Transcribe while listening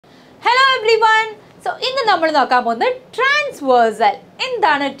Hello everyone. So, ഇന്ന് നമ്മൾ നോക്കാൻ പോകുന്നത് ട്രാൻസ്വേഴ്സൽ.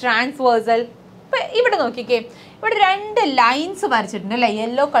 എന്താണ് ട്രാൻസ്വേഴ്സൽ? ഇവിടെ നോക്കിക്കേ. ഇവിടെ രണ്ട് ലൈൻസ് വരച്ചിട്ടുണ്ട് അല്ലേ?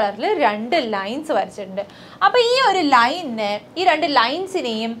 യെല്ലോ കളറിൽ രണ്ട് ലൈൻസ് വരച്ചിട്ടുണ്ട്. അപ്പോൾ ഈ ഒരു ലൈനിനെ ഈ രണ്ട്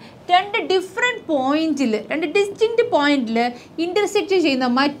ലൈൻസിനെയും രണ്ട് ഡിഫറെൻറ്റ് പോയിന്റിൽ രണ്ട് ഡിസ്റ്റിങ്ക്റ്റ് പോയിന്റിൽ ഇന്റർസെക്റ്റ് ചെയ്യുന്ന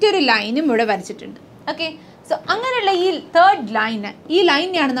മറ്റൊരു ലൈനും ഇവിടെ വരച്ചിട്ടുണ്ട്. ഓക്കെ, സോ അങ്ങനെയുള്ള ഈ തേർഡ് ലൈന് ഈ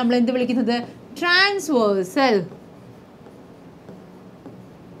ലൈനെയാണ് നമ്മൾ എന്ത് വിളിക്കുന്നത്? ട്രാൻസ്വേഴ്സൽ.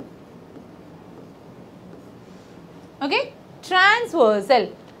 Okay, transversal.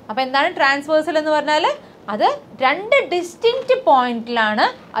 അപ്പോൾ എന്താണ് ട്രാൻസ്വേഴ്സൽ എന്ന് പറഞ്ഞാൽ? അത് രണ്ട് ഡിസ്റ്റിങ്ക്റ്റ് പോയിന്റിലാണ്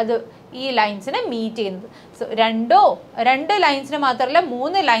അത് ഈ ലൈൻസിനെ മീറ്റ് ചെയ്യുന്നത്. സോ രണ്ട് ലൈൻസിന് മാത്രമല്ല,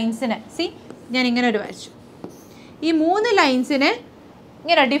 മൂന്ന് ലൈൻസിന്. സി, ഞാൻ ഇങ്ങനെ ഒരു വരച്ചു. ഈ മൂന്ന് ലൈൻസിന്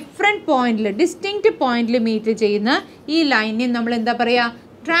ഇങ്ങനെ ഡിഫറെൻറ്റ് പോയിന്റിൽ ഡിസ്റ്റിങ്ക്റ്റ് പോയിന്റിൽ മീറ്റ് ചെയ്യുന്ന ഈ ലൈനിനെ നമ്മൾ എന്താ പറയുക?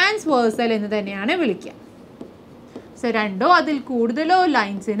 ട്രാൻസ്വേഴ്സൽ എന്ന് തന്നെയാണ് വിളിക്കുക. സോ രണ്ടോ അതിൽ കൂടുതലോ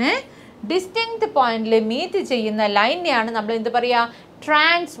ലൈൻസിന് ഡിസ്റ്റിങ്ക്റ്റ് പോയിന്റിൽ മീറ്റ് ചെയ്യുന്ന ലൈനെയാണ് നമ്മൾ എന്ത് പറയുക?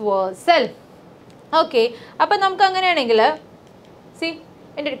 ട്രാൻസ്വേഴ്സൽ. ഓക്കെ, അപ്പം നമുക്ക് അങ്ങനെയാണെങ്കിൽ സി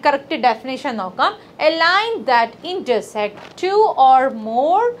എൻ്റെ കറക്റ്റ് ഡെഫിനേഷൻ നോക്കാം. A line that intersect two or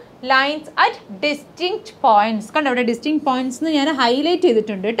more lines at distinct points. കണ്ടോ, ഇവിടെ ഡിസ്റ്റിങ്ക്റ്റ് പോയിന്റ്സ് എന്ന് ഞാൻ ഹൈലൈറ്റ്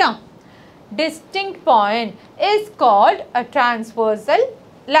ചെയ്തിട്ടുണ്ട് കേട്ടോ. Distinct point is called A transversal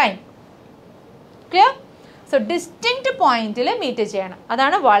line. Clear? So distinct പോയിന്റിൽ മീറ്റ് ചെയ്യണം.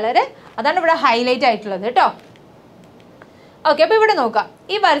 അതാണ് ഇവിടെ ഹൈലൈറ്റ് ആയിട്ടുള്ളത് കേട്ടോ. ഓക്കെ, അപ്പോൾ ഇവിടെ നോക്കാം.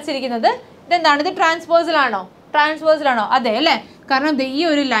 ഈ വരച്ചിരിക്കുന്നത് ഇതെന്താണ്? ഇത് ട്രാൻസ്വേഴ്സൽ ആണോ? ട്രാൻസ്വേഴ്സൽ ആണോ? അതെ അല്ലേ? കാരണം ഈ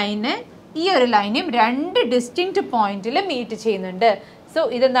ഒരു ലൈനും രണ്ട് ഡിസ്റ്റിങ്ക്റ്റ് പോയിന്റിൽ മീറ്റ് ചെയ്യുന്നുണ്ട്. സോ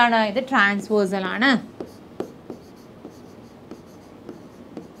ഇതെന്താണ്? ഇത് ട്രാൻസ്വേഴ്സൽ ആണ്.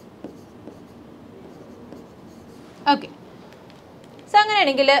 ഓക്കെ, സോ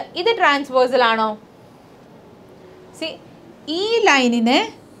അങ്ങനെയാണെങ്കിൽ ഇത് ട്രാൻസ്വേഴ്സൽ ആണോ? സി, ഈ ലൈനിന്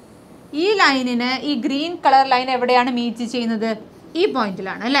ഈ ഗ്രീൻ കളർ ലൈൻ എവിടെയാണ് മീറ്റ് ചെയ്യുന്നത്? ഈ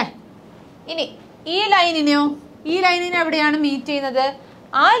പോയിന്റിലാണ് അല്ലേ? ഇനി ഈ ലൈനിനെ എവിടെയാണ് മീറ്റ് ചെയ്യുന്നത്?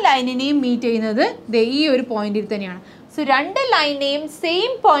 ആ ലൈനിനെയും മീറ്റ് ചെയ്യുന്നത് ഈ ഒരു പോയിന്റിൽ തന്നെയാണ്. സോ രണ്ട് ലൈനെയും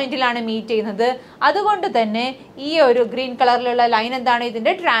സെയിം പോയിന്റിലാണ് മീറ്റ് ചെയ്യുന്നത്. അതുകൊണ്ട് തന്നെ ഈ ഒരു ഗ്രീൻ കളറിലുള്ള ലൈൻ എന്താണ്?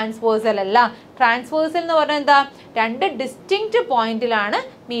 ഇതിൻ്റെ ട്രാൻസ്വേഴ്സൽ അല്ല. ട്രാൻസ്വേഴ്സൽ എന്ന് പറഞ്ഞാൽ എന്താ? രണ്ട് ഡിസ്റ്റിങ്ക്റ്റ് പോയിന്റിലാണ്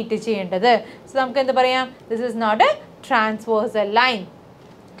മീറ്റ് ചെയ്യേണ്ടത്. സോ നമുക്ക് എന്ത് പറയാം? This is not A transversal line.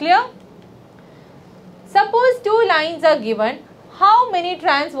 Clear? Suppose two lines are given. How many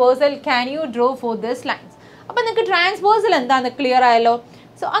transversal can you draw for this lines? അപ്പോൾ നിങ്ങൾക്ക് ട്രാൻസ്വേഴ്സൽ എന്താണെന്ന് ക്ലിയർ ആയല്ലോ.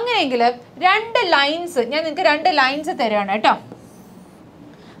 സോ അങ്ങനെയെങ്കിൽ രണ്ട് ലൈൻസ് ഞാൻ നിങ്ങൾക്ക് രണ്ട് ലൈൻസ് തരുകയാണ് കേട്ടോ.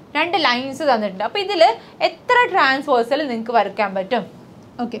 രണ്ട് ലൈൻസ് തന്നിട്ടുണ്ട്. അപ്പോൾ ഇതിൽ എത്ര ട്രാൻസ്വേഴ്സൽ നിങ്ങൾക്ക് വരയ്ക്കാൻ പറ്റും?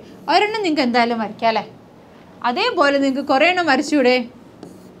 ഓക്കെ, ഒരെണ്ണം നിങ്ങൾക്ക് എന്തായാലും വരയ്ക്കാം അല്ലേ? അതേപോലെ നിങ്ങൾക്ക് കുറേ എണ്ണം വരച്ചൂടെ?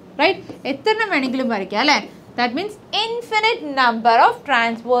 റൈറ്റ്, എത്ര എണ്ണം വേണമെങ്കിലും വരയ്ക്കാം അല്ലേ? That means infinite number of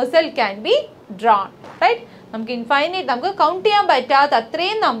transversal can be drawn, right? നമുക്ക് കൗണ്ട് ചെയ്യാൻ പറ്റാത്ത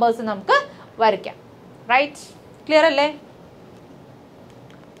അത്രയും നമ്പേഴ്സ് നമുക്ക് വരയ്ക്കാം. റൈറ്റ്, ക്ലിയർ അല്ലേ?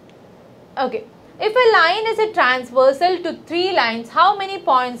 Okay, if a line is a transversal to three lines, how many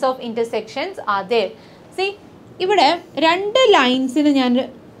points of intersections are there? See, ഇവിടെ രണ്ട് ലൈൻസിന് ഞാൻ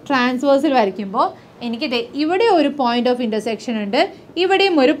ട്രാൻസ്വേഴ്സൽ വരയ്ക്കുമ്പോൾ എനിക്ക് ഇവിടെ ഒരു പോയിന്റ് ഓഫ് ഇൻ്റർസെക്ഷൻ ഉണ്ട്,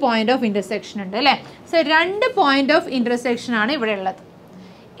 ഇവിടെയും ഒരു പോയിന്റ് ഓഫ് ഇൻ്റർസെക്ഷൻ ഉണ്ട് അല്ലേ? സോ രണ്ട് പോയിന്റ് ഓഫ് ഇൻ്റർസെക്ഷൻ ആണ് ഇവിടെ ഉള്ളത്.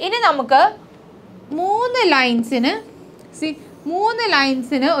 ഇനി നമുക്ക് മൂന്ന്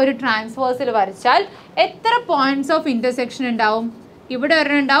ലൈൻസിന് ഒരു ട്രാൻസ്വേഴ്സൽ വരച്ചാൽ എത്ര പോയിന്റ്സ് ഓഫ് ഇൻ്റർസെക്ഷൻ ഉണ്ടാവും? ഇവിടെ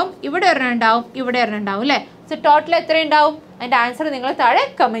ഒരെണ്ണം ഉണ്ടാവും, ഇവിടെ ഒരെണ്ണം ഉണ്ടാവും, ഇവിടെ ഒരെണ്ണം ഉണ്ടാവും അല്ലേ? സോ ടോട്ടൽ എത്ര ഉണ്ടാവും? അതിൻ്റെ ആൻസർ നിങ്ങൾ താഴെ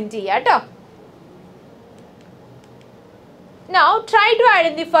കമൻറ്റ് ചെയ്യുക കേട്ടോ. Now try to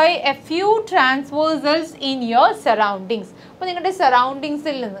identify a few transversals in your surroundings. അപ്പോൾ നിങ്ങളുടെ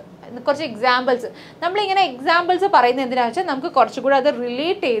സറൗണ്ടിങ്സിൽ നിന്ന് കുറച്ച് എക്സാമ്പിൾസ്, നമ്മളിങ്ങനെ എക്സാമ്പിൾസ് പറയുന്നത് എന്തിനാണെന്ന് വെച്ചാൽ നമുക്ക് കുറച്ചുകൂടി അത്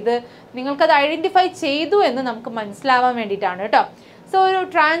റിലേറ്റ് ചെയ്ത് നിങ്ങൾക്കത് ഐഡൻറ്റിഫൈ ചെയ്തു എന്ന് നമുക്ക് മനസ്സിലാവാൻ വേണ്ടിയിട്ടാണ് കേട്ടോ. സോ ഒരു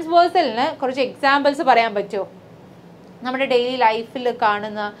ട്രാൻസ്വേഴ്സലിന് കുറച്ച് എക്സാമ്പിൾസ് പറയാൻ പറ്റുമോ? നമ്മുടെ ഡെയിലി ലൈഫിൽ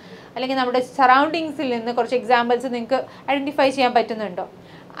കാണുന്ന അല്ലെങ്കിൽ നമ്മുടെ സറൗണ്ടിങ്സിൽ നിന്ന് കുറച്ച് എക്സാമ്പിൾസ് നിങ്ങൾക്ക് ഐഡൻറ്റിഫൈ ചെയ്യാൻ പറ്റുന്നുണ്ടോ?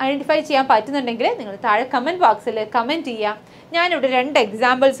 ഐഡൻറ്റിഫൈ ചെയ്യാൻ പറ്റുന്നുണ്ടെങ്കിൽ നിങ്ങൾ താഴെ കമൻറ്റ് ബോക്സിൽ കമൻറ്റ് ചെയ്യുക. ഞാനിവിടെ രണ്ട്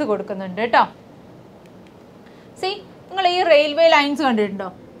എക്സാമ്പിൾസ് കൊടുക്കുന്നുണ്ട് കേട്ടോ. സി, നിങ്ങൾ ഈ റെയിൽവേ ലൈൻസ് കണ്ടിട്ടുണ്ടോ?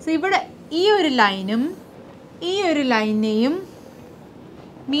 സോ ഇവിടെ ഈ ഒരു ലൈനെയും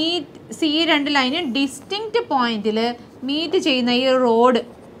ഈ രണ്ട് ലൈനും ഡിസ്റ്റിങ്ക്റ്റ് പോയിന്റിൽ മീറ്റ് ചെയ്യുന്ന ഈ റോഡ്,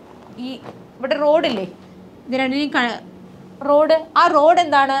 ഇവിടെ റോഡില്ലേ, ഇത് രണ്ടിനെയും ആ റോഡ്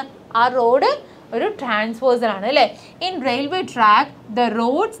എന്താണ്? ആ റോഡ് ഒരു ട്രാൻസ്വേഴ്സൽ ആണ് അല്ലേ? In railway track the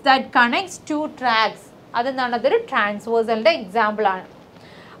roads that connects to tracks, അതെന്താണ്? അതൊരു ട്രാൻസ്വേഴ്സലിൻ്റെ എക്സാമ്പിൾ ആണ്.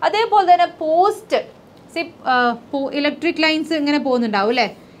 അതേപോലെ തന്നെ പോസ്റ്റ്, ഇലക്ട്രിക് ലൈൻസ് ഇങ്ങനെ പോകുന്നുണ്ടാവും അല്ലേ?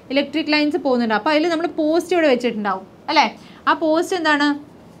 Electric lines പോകുന്നുണ്ടാവും. അപ്പോൾ അതിൽ നമ്മൾ പോസ്റ്റ് ഇവിടെ വെച്ചിട്ടുണ്ടാവും അല്ലേ? ആ പോസ്റ്റ് എന്താണ്?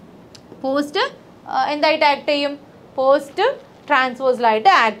 പോസ്റ്റ് എന്തായിട്ട് ആക്ട് ചെയ്യും? പോസ്റ്റ്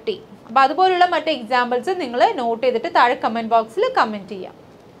ട്രാൻസ്വേഴ്സലായിട്ട് ആക്ട് ചെയ്യും. അപ്പോൾ അതുപോലുള്ള മറ്റ് എക്സാമ്പിൾസ് നിങ്ങൾ നോട്ട് ചെയ്തിട്ട് താഴെ കമൻറ്റ് ബോക്സിൽ കമൻറ്റ് ചെയ്യാം.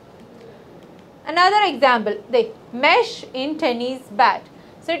 Another example mesh in tennis bat.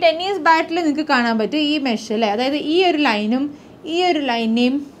 So tennis ബാറ്റിൽ നിങ്ങൾക്ക് കാണാൻ പറ്റും ഈ മെഷ് അല്ലേ, അതായത് ഈ ഒരു ലൈനും ഈ ഒരു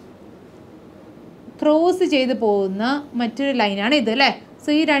ലൈനെയും ക്രോസ് ചെയ്ത് പോകുന്ന മറ്റൊരു ലൈനാണ് ഇത് അല്ലേ. സോ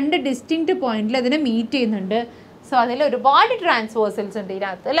ഈ രണ്ട് ഡിസ്റ്റിങ്ക്റ്റ് പോയിന്റിൽ അതിനെ മീറ്റ് ചെയ്യുന്നുണ്ട്. സോ അതിൽ ഒരുപാട് ട്രാൻസ്വേഴ്സൽസ് ഉണ്ട്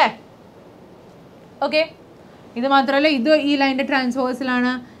ഇതിനകത്ത് അല്ലേ. ഓക്കെ, ഇത് മാത്രമല്ല ഇത് ഈ ലൈൻ്റെ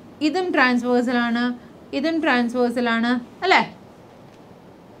ട്രാൻസ്വേഴ്സലാണ്, ഇതും ട്രാൻസ്വേഴ്സലാണ്, ഇതും ട്രാൻസ്വേഴ്സലാണ് അല്ലേ.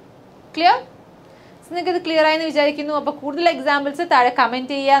 ക്ലിയർ? നിങ്ങൾക്ക് ഇത് ക്ലിയർ ആയെന്ന് വിചാരിക്കുന്നു. അപ്പോൾ കൂടുതൽ എക്സാമ്പിൾസ് താഴെ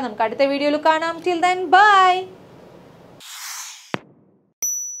കമൻറ്റ് ചെയ്യുക. നമുക്ക് അടുത്ത വീഡിയോയിൽ കാണാം. Till then bye.